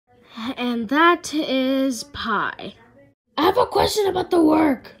And that is pie. I have a question about the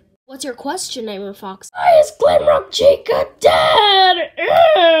work. What's your question, Nightmare Fox? Why is Glamrock Chica dead?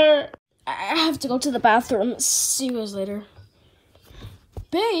 I have to go to the bathroom. See you guys later.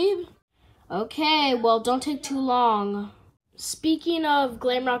 Babe. Okay, well, don't take too long. Speaking of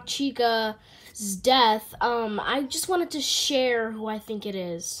Glamrock Chica's death, I just wanted to share who I think it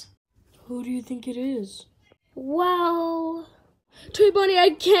is. Who do you think it is? Well, Toy Bunny, I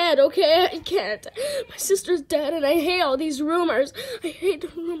can't, okay? I can't. My sister's dead and I hate all these rumors. I hate the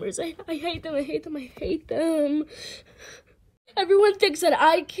rumors. I hate them, I hate them, I hate them. Everyone thinks that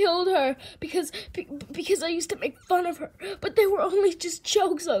I killed her because I used to make fun of her. But they were only just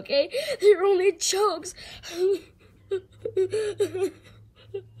jokes, okay? They were only jokes.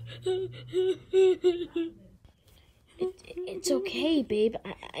 It's okay, babe.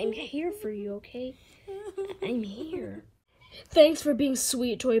 I'm here for you, okay? I'm here. Thanks for being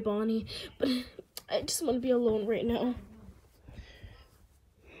sweet, Toy Bonnie, but I just want to be alone right now.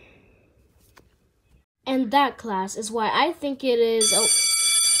 And that, class, is why I think it is... Oh,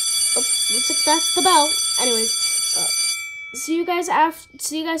 looks like that's the bell. Anyways, see you guys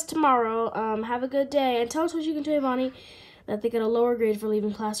tomorrow. Have a good day, and tell Toshiko and Toy Bonnie that they got a lower grade for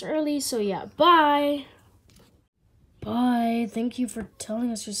leaving class early. So yeah, bye. Bye. Thank you for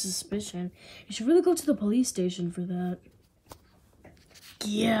telling us your suspicion. You should really go to the police station for that.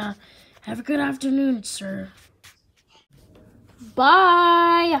 Yeah. Have a good afternoon, sir.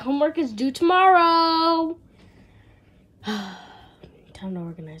 Bye. Homework is due tomorrow. Time to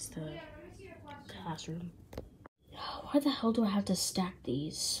organize the classroom. Why the hell do I have to stack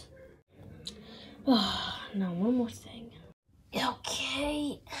these? Now, one more thing.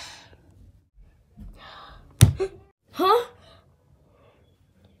 Okay. Huh?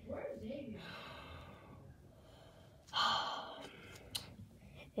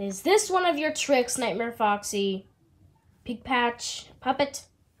 Is this one of your tricks, Nightmare Foxy? Pig Patch? Puppet?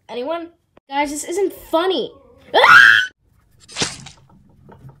 Anyone? Guys, this isn't funny. Ah!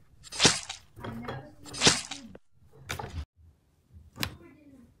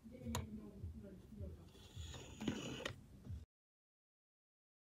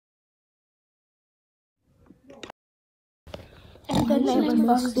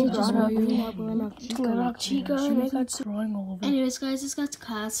 Anyways, guys, let's get to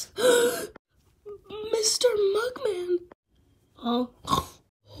class. Mr. Mugman. Oh,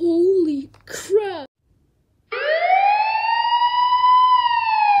 holy crap.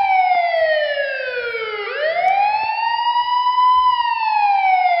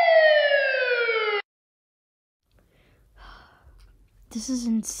 This is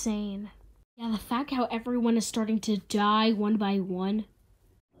insane. Yeah, the fact how everyone is starting to die one by one.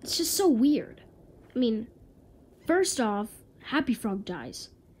 It's just so weird. I mean, first off, Happy Frog dies.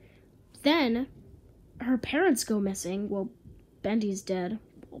 Then, her parents go missing. Well, Bendy's dead.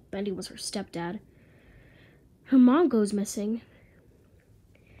 Well, Bendy was her stepdad. Her mom goes missing.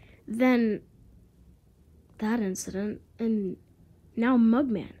 Then, that incident. And now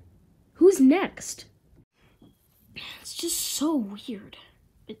Mugman. Who's next? It's just so weird.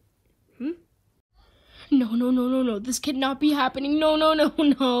 No. This cannot be happening. No.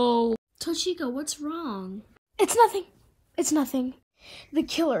 Toshiko, what's wrong? It's nothing. The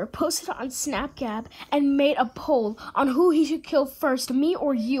killer posted on Snapchat and made a poll on who he should kill first, me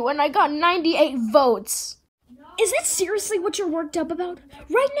or you, and I got 98 votes. Is that seriously what you're worked up about?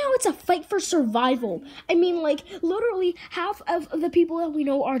 Right now, it's a fight for survival. I mean, like, literally half of the people that we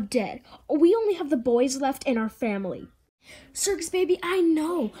know are dead. We only have the boys left in our family. Circus baby, I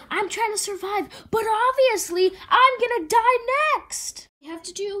know. I'm trying to survive, but obviously, I'm gonna die next. What you have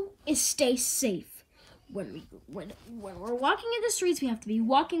to do is stay safe. When we're walking in the streets, we have to be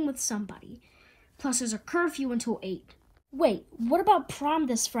walking with somebody. Plus, there's a curfew until 8. Wait, what about prom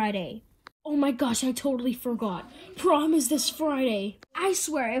this Friday? Oh my gosh, I totally forgot. Prom is this Friday. I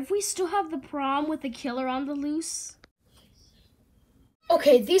swear, if we still have the prom with the killer on the loose...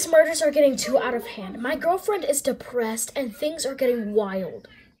 Okay, these murders are getting too out of hand. My girlfriend is depressed and things are getting wild.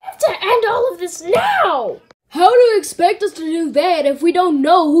 I have to end all of this now! How do you expect us to do that if we don't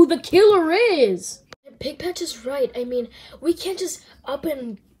know who the killer is? Pigpatch is right. I mean, we can't just up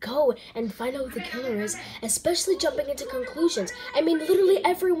and go and find out who the killer is, especially jumping into conclusions. I mean, literally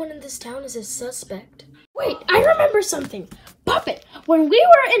everyone in this town is a suspect. Wait, I remember something. Puppet, when we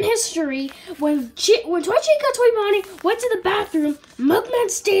were in history, when Toy Chica Toy Bonnie went to the bathroom, Mugman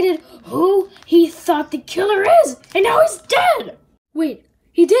stated who he thought the killer is, and now he's dead. Wait,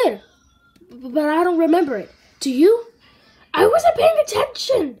 he did, but I don't remember it. Do you? I wasn't paying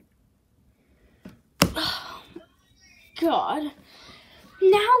attention. Oh, God.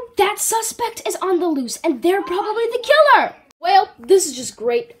 Now that suspect is on the loose, and they're probably the killer. Well, this is just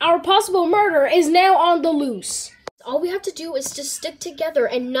great. Our possible murderer is now on the loose. All we have to do is just stick together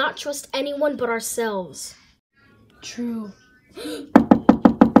and not trust anyone but ourselves. True.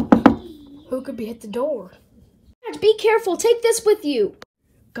 Who could be at the door? Be careful. Take this with you.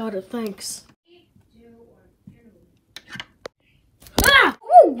 Got it. Thanks. Ah!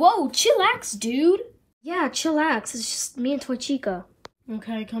 Whoa, chillax, dude. Yeah, chillax. It's just me and Toy Chica.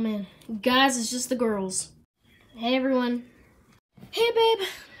 Okay, come in. Guys, it's just the girls. Hey, everyone. Hey, babe.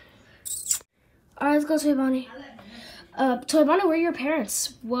 Alright, let's go, Toy Bonnie. Toy Bonnie, where are your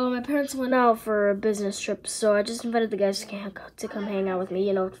parents? Well, my parents went out for a business trip, so I just invited the guys to come hang out with me,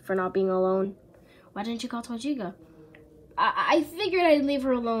 you know, for not being alone. Why didn't you call Toy Chica? I figured I'd leave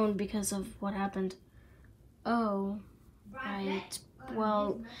her alone because of what happened. Oh, right.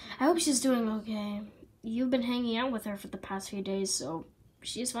 Well, I hope she's doing okay. You've been hanging out with her for the past few days, so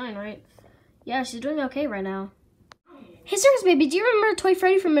she's fine, right? Yeah, she's doing okay right now. Hey, Circus Baby, do you remember Toy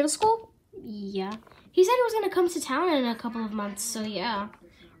Freddy from middle school? Yeah. He said he was going to come to town in a couple of months, so yeah.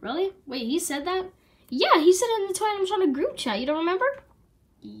 Really? Wait, he said that? Yeah, he said it in the Toy Animatronic group chat. You don't remember?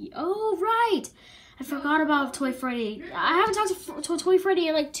 Oh, right. I forgot about Toy Freddy. I haven't talked to Toy Freddy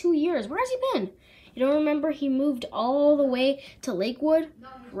in like 2 years. Where has he been? You don't remember he moved all the way to Lakewood?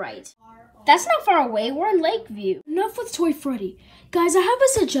 Right. That's not far away. We're in Lakeview. Enough with Toy Freddy. Guys, I have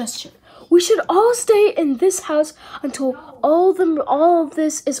a suggestion. We should all stay in this house until all of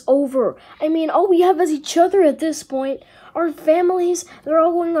this is over. I mean, all we have is each other at this point. Our families, they're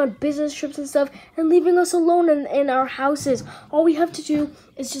all going on business trips and stuff and leaving us alone in our houses. All we have to do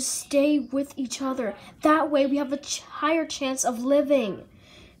is just stay with each other. That way we have a higher chance of living.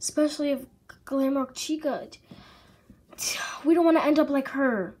 Especially if Glamrock Chica, we don't want to end up like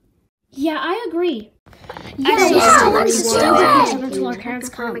her. Yeah, I agree. Yeah, let's stay with each other until our parents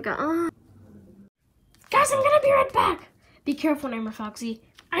come. Guys, I'm gonna be right back. Be careful, Namer Foxy.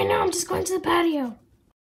 I know, I'm just going to the patio.